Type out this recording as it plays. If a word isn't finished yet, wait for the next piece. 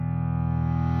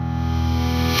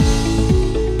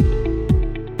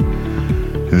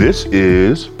This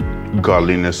is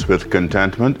Godliness with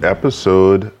Contentment,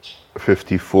 episode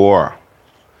 54.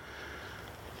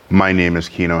 My name is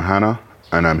Keno Hanna,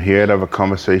 and I'm here to have a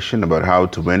conversation about how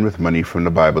to win with money from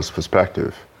the Bible's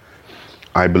perspective.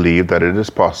 I believe that it is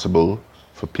possible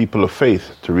for people of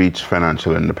faith to reach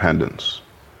financial independence.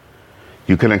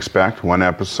 You can expect one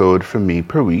episode from me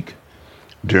per week.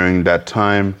 During that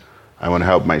time, I want to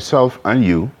help myself and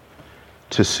you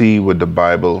to see what the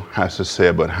Bible has to say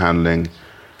about handling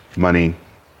money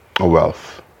or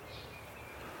wealth.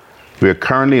 We are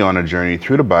currently on a journey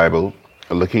through the Bible,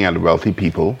 looking at wealthy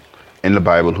people in the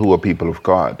Bible who are people of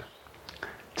God.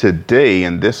 Today,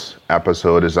 in this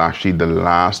episode, is actually the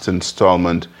last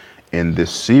installment in this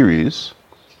series.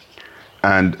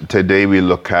 And today we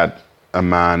look at a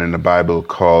man in the Bible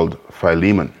called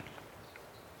Philemon.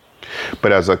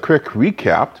 But as a quick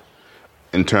recap,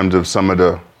 in terms of some of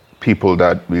the people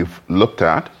that we've looked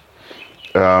at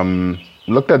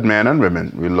men and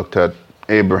women. We looked at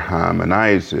Abraham and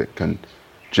Isaac and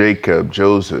Jacob,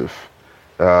 Joseph.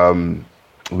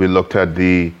 We looked at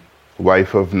the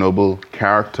wife of noble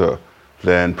character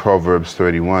there in Proverbs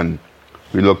 31.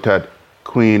 We looked at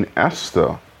Queen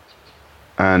Esther.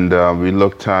 And we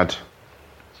looked at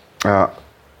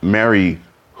Mary,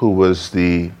 who was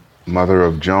the mother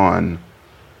of John.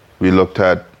 We looked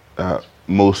at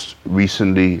most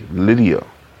recently Lydia.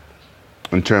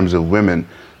 In terms of women,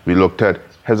 we looked at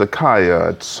Hezekiah,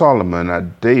 at Solomon,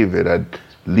 at David, at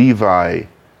Levi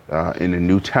in the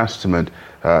New Testament,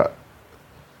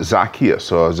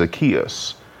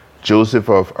 Zacchaeus, Joseph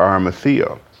of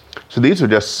Arimathea. So these are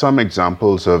just some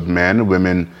examples of men and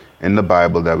women in the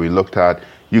Bible that we looked at.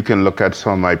 You can look at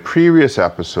some of my previous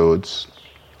episodes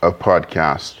of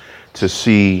podcasts to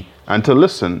see and to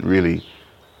listen really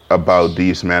about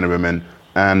these men and women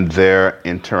and their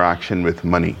interaction with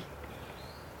money.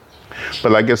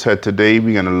 But like I said, today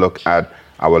we're going to look at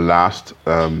our last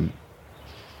Bible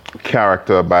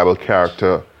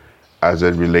character as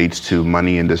it relates to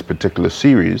money in this particular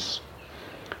series,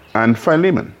 and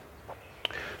Philemon.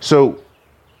 So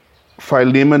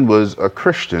Philemon was a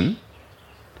Christian,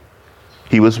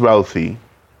 he was wealthy,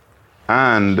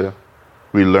 and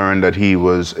we learned that he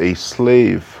was a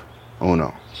slave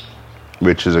owner,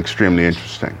 which is extremely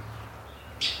interesting.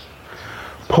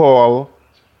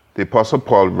 The Apostle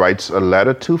Paul writes a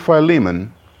letter to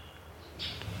Philemon,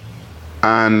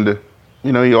 and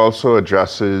he also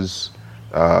addresses,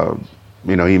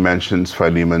 he mentions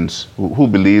Philemon's,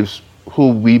 who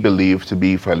we believe to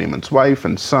be Philemon's wife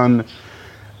and son,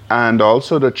 and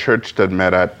also the church that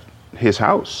met at his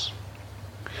house.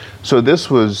 So this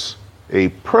was a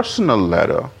personal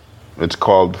letter. It's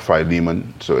called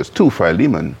Philemon, so it's to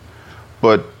Philemon,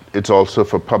 but it's also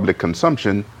for public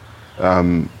consumption.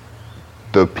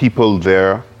 The people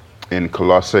there in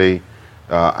Colossae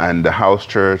and the house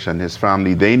church and his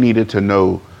family, they needed to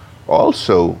know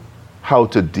also how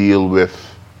to deal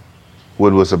with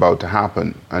what was about to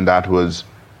happen, and that was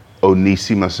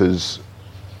Onesimus's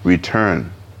return.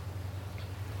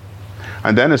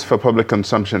 And then it's for public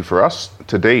consumption for us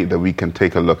today that we can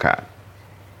take a look at.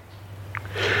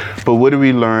 But what do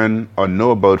we learn or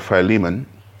know about Philemon?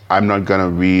 I'm not going to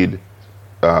read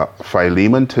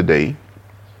Philemon today.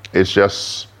 It's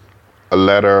just a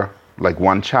letter, like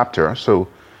one chapter, so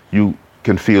you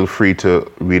can feel free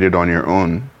to read it on your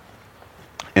own.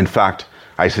 In fact,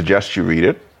 I suggest you read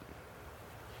it.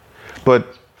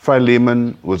 But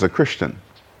Philemon was a Christian.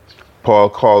 Paul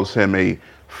calls him a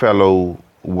fellow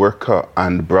worker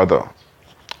and brother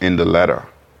in the letter.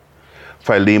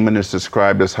 Philemon is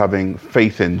described as having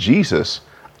faith in Jesus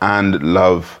and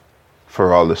love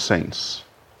for all the saints.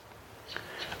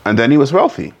 And then he was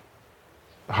wealthy.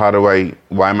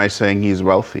 Why am I saying he's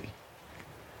wealthy?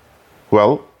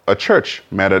 Well, a church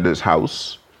met at his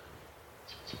house.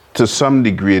 To some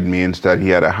degree, it means that he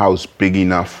had a house big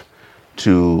enough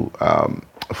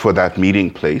for that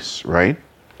meeting place, right?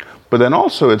 But then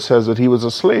also it says that he was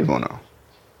a slave owner.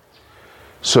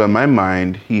 So in my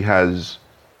mind, he has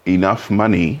enough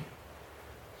money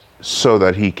so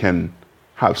that he can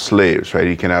have slaves, right?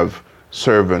 He can have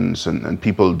servants and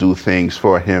people do things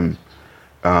for him.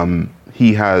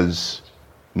 He has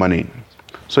money.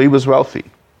 So he was wealthy.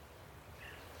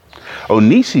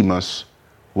 Onesimus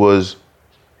was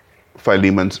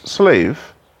Philemon's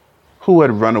slave who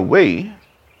had run away.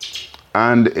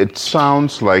 And it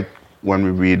sounds like when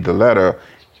we read the letter,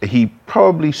 he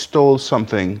probably stole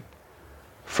something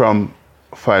from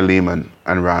Philemon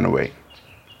and ran away.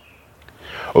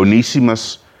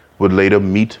 Onesimus would later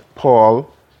meet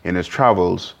Paul in his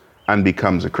travels and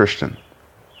becomes a Christian.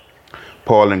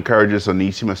 Paul encourages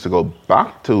Onesimus to go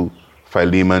back to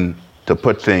Philemon to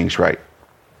put things right.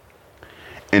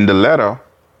 In the letter,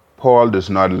 Paul does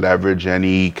not leverage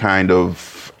any kind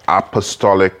of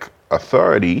apostolic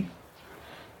authority,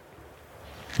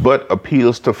 but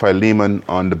appeals to Philemon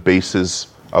on the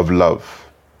basis of love.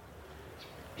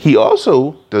 He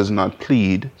also does not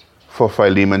plead for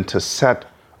Philemon to set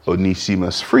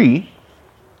Onesimus free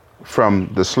from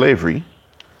the slavery,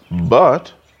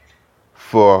 but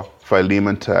for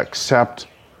Philemon to accept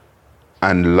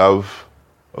and love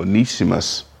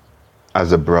Onesimus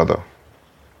as a brother.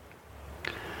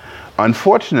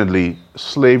 Unfortunately,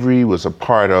 slavery was a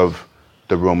part of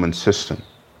the Roman system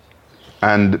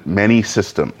and many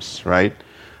systems, right?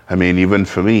 I mean, even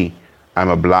for me, I'm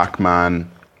a black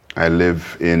man. I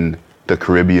live in the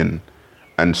Caribbean.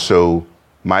 And so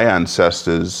my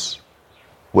ancestors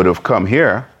would have come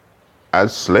here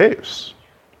as slaves.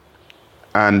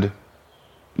 And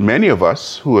many of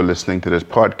us who are listening to this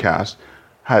podcast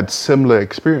had similar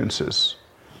experiences,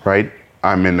 right?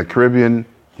 I'm in the Caribbean,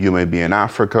 you may be in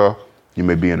Africa, you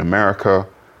may be in America.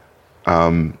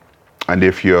 And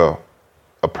if you're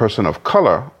a person of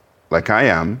color, like I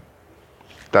am,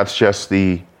 that's just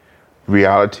the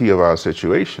reality of our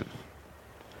situation.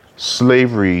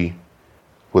 Slavery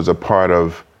was a part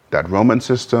of that Roman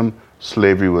system.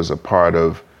 Slavery was a part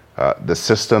of the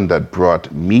system that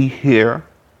brought me here.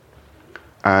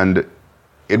 And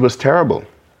it was terrible.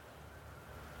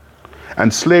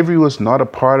 And slavery was not a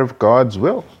part of God's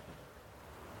will.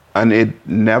 And it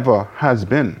never has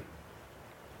been.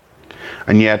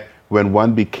 And yet, when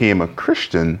one became a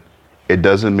Christian, it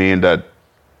doesn't mean that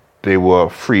they were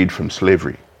freed from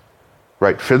slavery,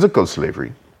 right? Physical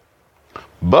slavery.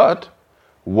 But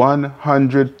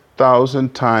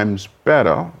 100,000 times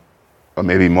better, or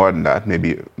maybe more than that,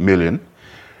 maybe a million,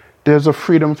 there's a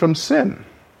freedom from sin.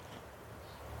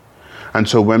 And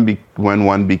so when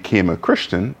one became a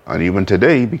Christian, and even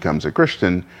today becomes a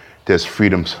Christian, there's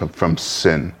freedom from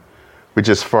sin, which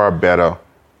is far better.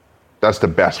 That's the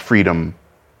best freedom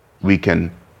we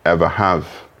can ever have.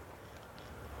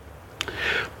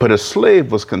 But a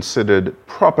slave was considered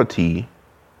property,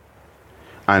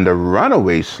 and a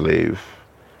runaway slave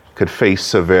could face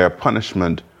severe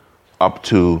punishment up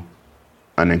to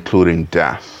and including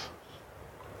death.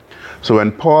 So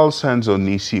when Paul sends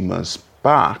Onesimus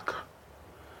back,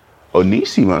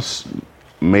 Onesimus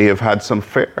may have had some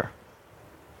fear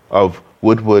of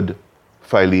what would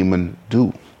Philemon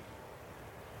do.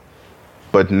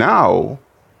 But now,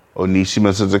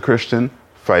 Onesimus is a Christian,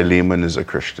 Philemon is a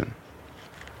Christian.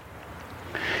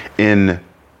 In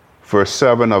verse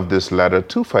 7 of this letter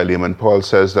to Philemon, Paul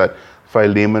says that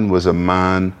Philemon was a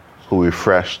man who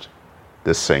refreshed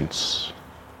the saints.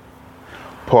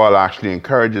 Paul actually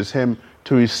encourages him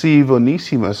to receive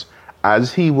Onesimus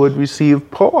as he would receive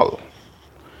Paul.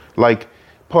 Like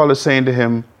Paul is saying to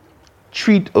him,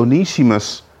 treat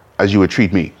Onesimus as you would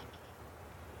treat me,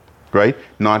 right?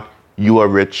 Not you are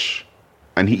rich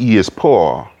and he is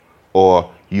poor,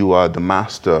 or you are the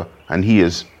master and he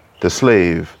is the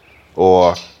slave,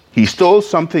 or he stole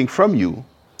something from you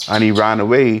and he ran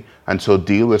away, and so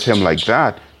deal with him like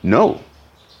that. No.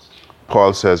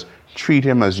 Paul says, treat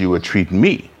him as you would treat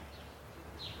me,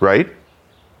 right?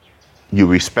 You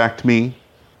respect me,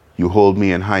 you hold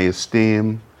me in high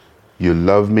esteem, you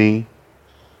love me.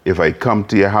 If I come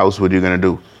to your house, what are you going to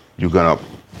do? You're going to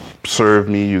serve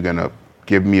me, you're going to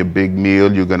give me a big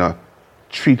meal, you're going to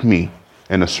treat me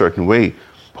in a certain way.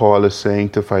 Paul is saying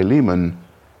to Philemon,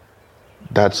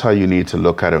 that's how you need to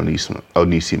look at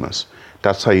Onesimus.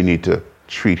 That's how you need to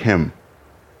treat him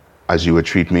as you would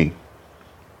treat me.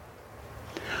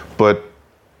 But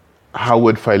how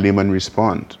would Philemon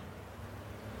respond?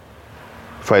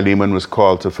 Philemon was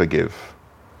called to forgive.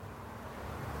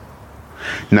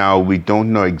 Now, we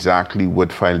don't know exactly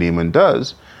what Philemon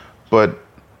does, but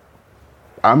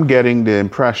I'm getting the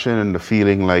impression and the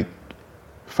feeling like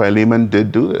Philemon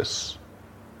did do this.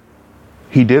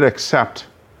 He did accept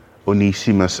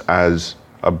Onesimus as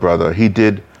a brother. He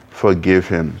did forgive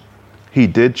him. He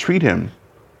did treat him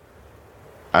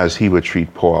as he would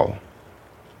treat Paul.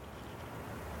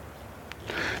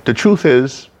 The truth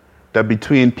is that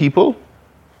between people,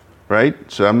 right?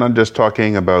 So I'm not just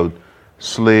talking about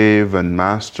slave and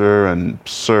master and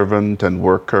servant and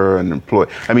worker and employee.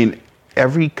 I mean,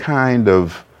 every kind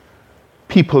of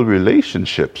people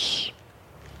relationships.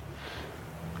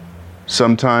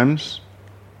 Sometimes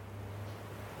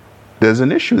there's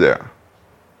an issue there.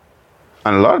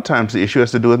 And a lot of times the issue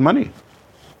has to do with money.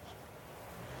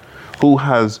 Who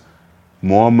has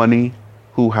more money?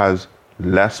 Who has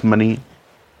less money?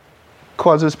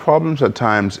 Causes problems at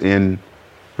times in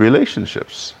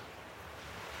relationships.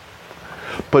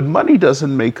 But money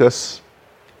doesn't make us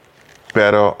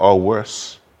better or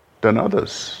worse than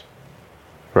others,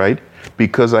 right?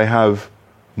 Because I have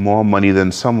more money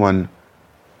than someone,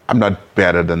 I'm not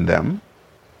better than them.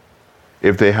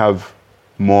 If they have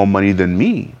more money than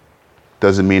me,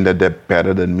 doesn't mean that they're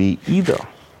better than me either.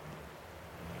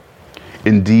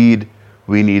 Indeed,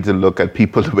 we need to look at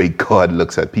people the way God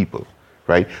looks at people,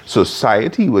 right?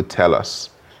 Society would tell us,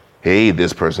 hey,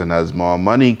 this person has more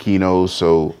money, Kino,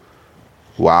 so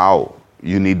wow,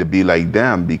 you need to be like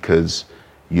them because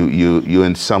you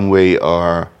in some way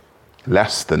are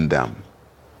less than them,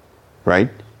 right?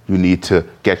 You need to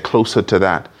get closer to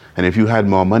that. And if you had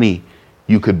more money,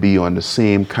 you could be on the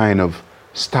same kind of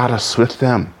status with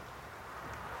them.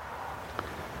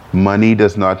 Money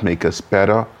does not make us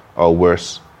better or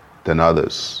worse than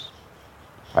others.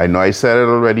 I know I said it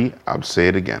already, I'll say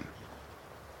it again.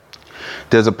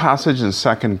 There's a passage in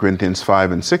 2 Corinthians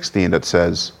 5:16 that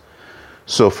says,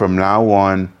 so from now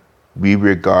on, we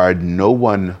regard no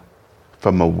one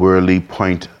from a worldly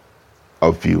point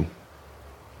of view.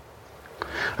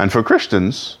 And for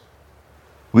Christians,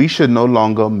 we should no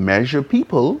longer measure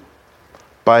people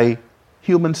by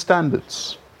human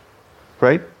standards,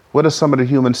 right? What are some of the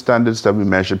human standards that we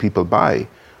measure people by?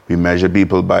 We measure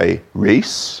people by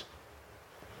race,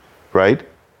 right?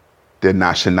 Their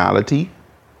nationality,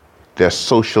 their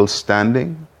social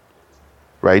standing,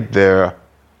 right? Their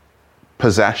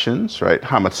possessions, right?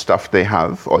 How much stuff they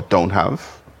have or don't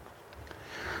have.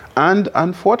 And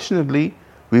unfortunately,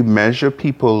 we measure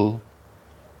people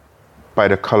by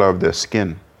the color of their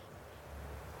skin.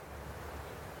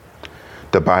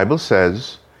 The Bible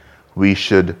says we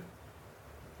should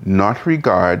not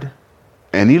regard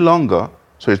any longer,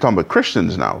 so he's talking about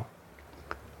Christians now,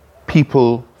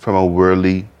 people from a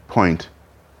worldly point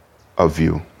of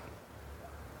view.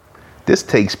 This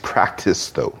takes practice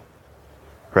though,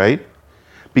 right?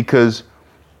 Because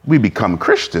we become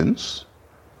Christians,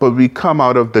 but we come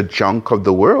out of the junk of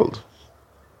the world,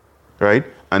 right?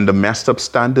 And the messed up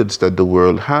standards that the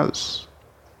world has.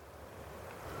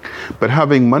 But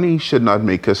having money should not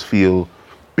make us feel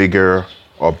bigger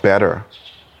or better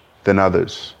than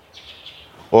others.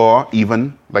 Or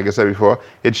even, like I said before,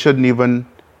 it shouldn't even,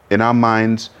 in our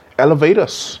minds, elevate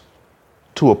us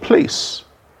to a place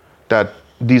that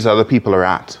these other people are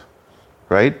at,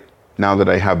 right? Now that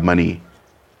I have money,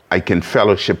 I can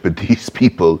fellowship with these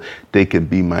people. They can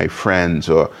be my friends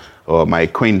or my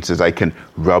acquaintances. I can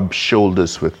rub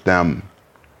shoulders with them.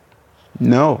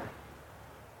 No.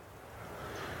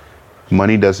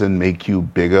 Money doesn't make you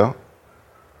bigger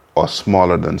or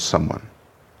smaller than someone.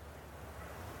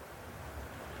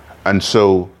 And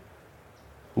so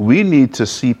we need to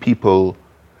see people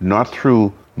not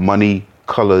through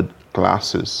money-colored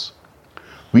glasses.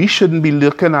 We shouldn't be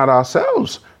looking at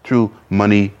ourselves through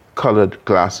money-colored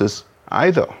glasses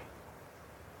either.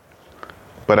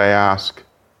 But I ask,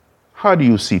 how do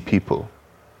you see people?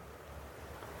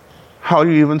 How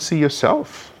do you even see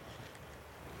yourself?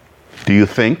 Do you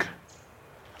think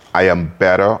I am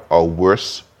better or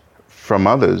worse from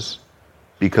others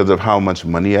because of how much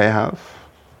money I have?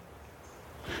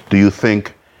 Do you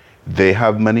think they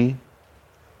have money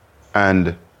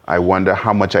and I wonder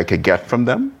how much I could get from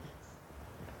them?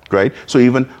 Right? So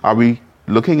even are we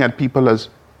looking at people as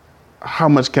how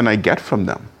much can I get from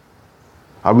them?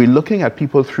 Are we looking at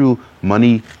people through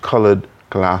money-colored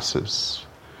glasses?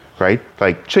 Right?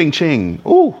 Like, ching, ching,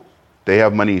 ooh, they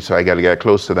have money, so I got to get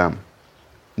close to them.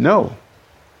 No.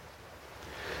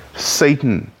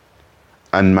 Satan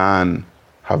and man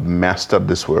have messed up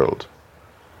this world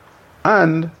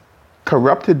and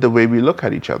corrupted the way we look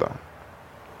at each other.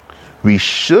 We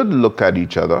should look at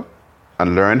each other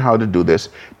and learn how to do this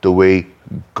the way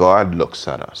God looks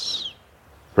at us,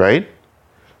 right?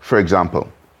 For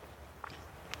example,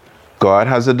 God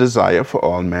has a desire for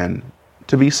all men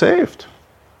to be saved.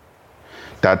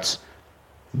 That's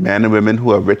men and women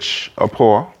who are rich or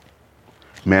poor,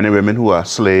 men and women who are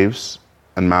slaves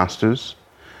and masters,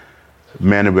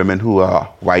 men and women who are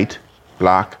white,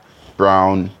 black,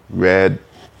 brown, red,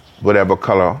 whatever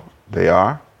color they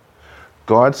are.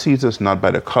 God sees us not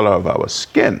by the color of our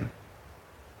skin,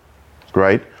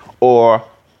 right? Or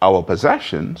our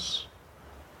possessions,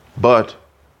 but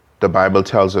the Bible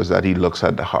tells us that he looks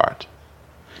at the heart.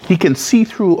 He can see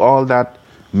through all that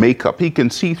makeup. He can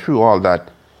see through all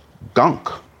that gunk,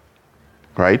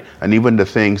 right? And even the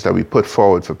things that we put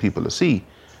forward for people to see,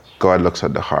 God looks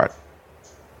at the heart.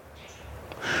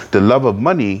 The love of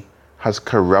money has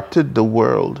corrupted the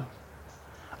world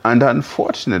and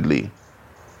unfortunately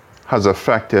has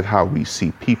affected how we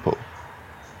see people.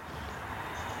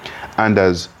 And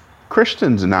as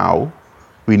Christians now,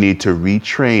 we need to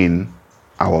retrain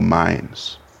our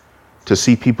minds to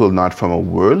see people not from a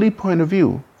worldly point of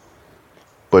view,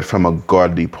 but from a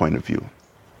godly point of view.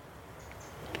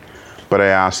 But I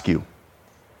ask you,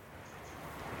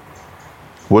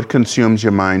 what consumes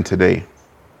your mind today?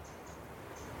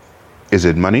 Is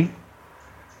it money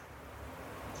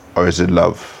or is it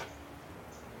love?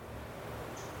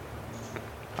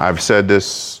 I've said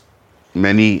this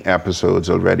many episodes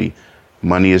already.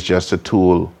 Money is just a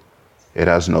tool. It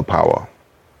has no power.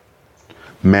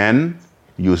 Men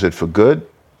use it for good.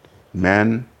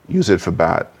 Men use it for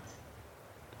bad.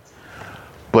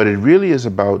 But it really is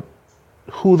about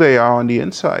who they are on the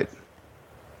inside.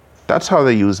 That's how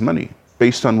they use money,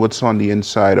 based on what's on the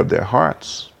inside of their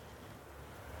hearts.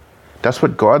 That's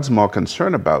what God's more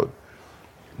concerned about,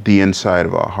 the inside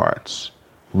of our hearts.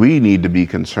 We need to be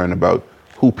concerned about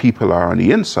who people are on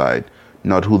the inside,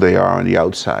 not who they are on the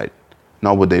outside,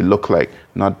 not what they look like,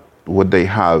 not what they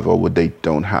have or what they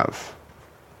don't have.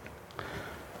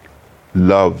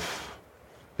 Love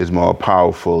is more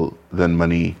powerful than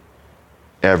money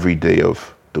every day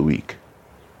of the week.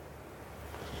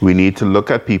 We need to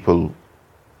look at people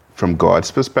from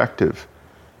God's perspective,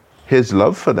 His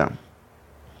love for them.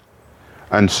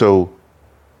 And so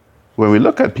when we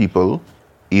look at people,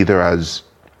 either as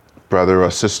brother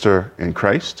or sister in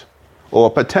Christ, or a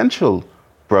potential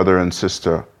brother and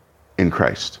sister in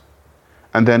Christ,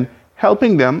 and then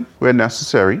helping them where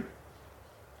necessary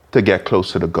to get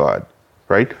closer to God,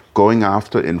 right? Going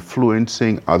after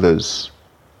influencing others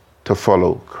to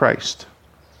follow Christ.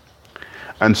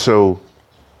 And so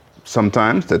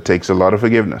sometimes that takes a lot of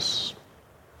forgiveness,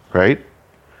 right?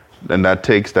 And that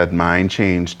takes that mind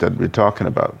change that we're talking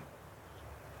about.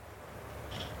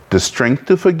 The strength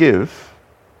to forgive,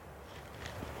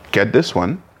 get this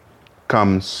one,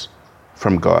 comes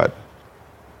from God.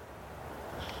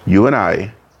 You and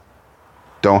I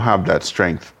don't have that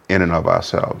strength in and of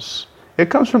ourselves.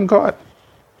 It comes from God.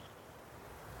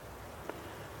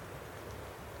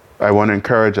 I want to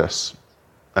encourage us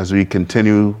as we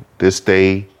continue this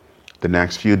day, the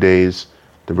next few days,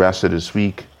 the rest of this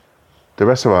week, the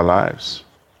rest of our lives.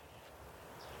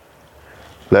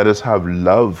 Let us have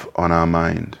love on our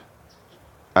mind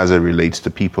as it relates to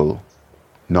people,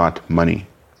 not money,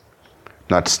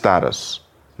 not status,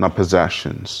 not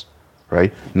possessions,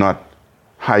 right? Not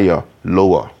higher,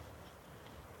 lower,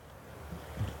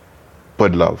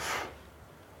 but love.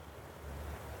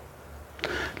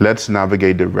 Let's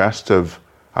navigate the rest of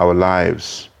our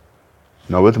lives,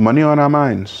 not with money on our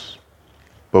minds,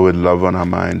 but with love on our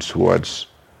minds towards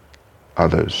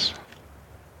others.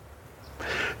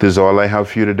 This is all I have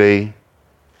for you today.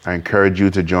 I encourage you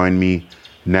to join me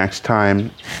next time,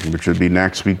 which will be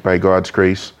next week by God's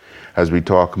grace, as we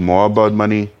talk more about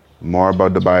money, more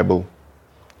about the Bible.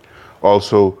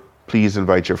 Also, please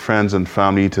invite your friends and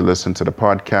family to listen to the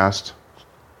podcast.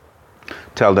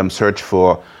 Tell them search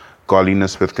for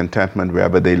Godliness with Contentment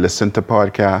wherever they listen to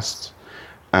podcasts.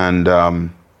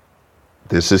 And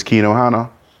this is Keno Hanna.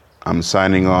 I'm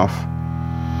signing off.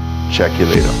 Check you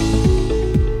later.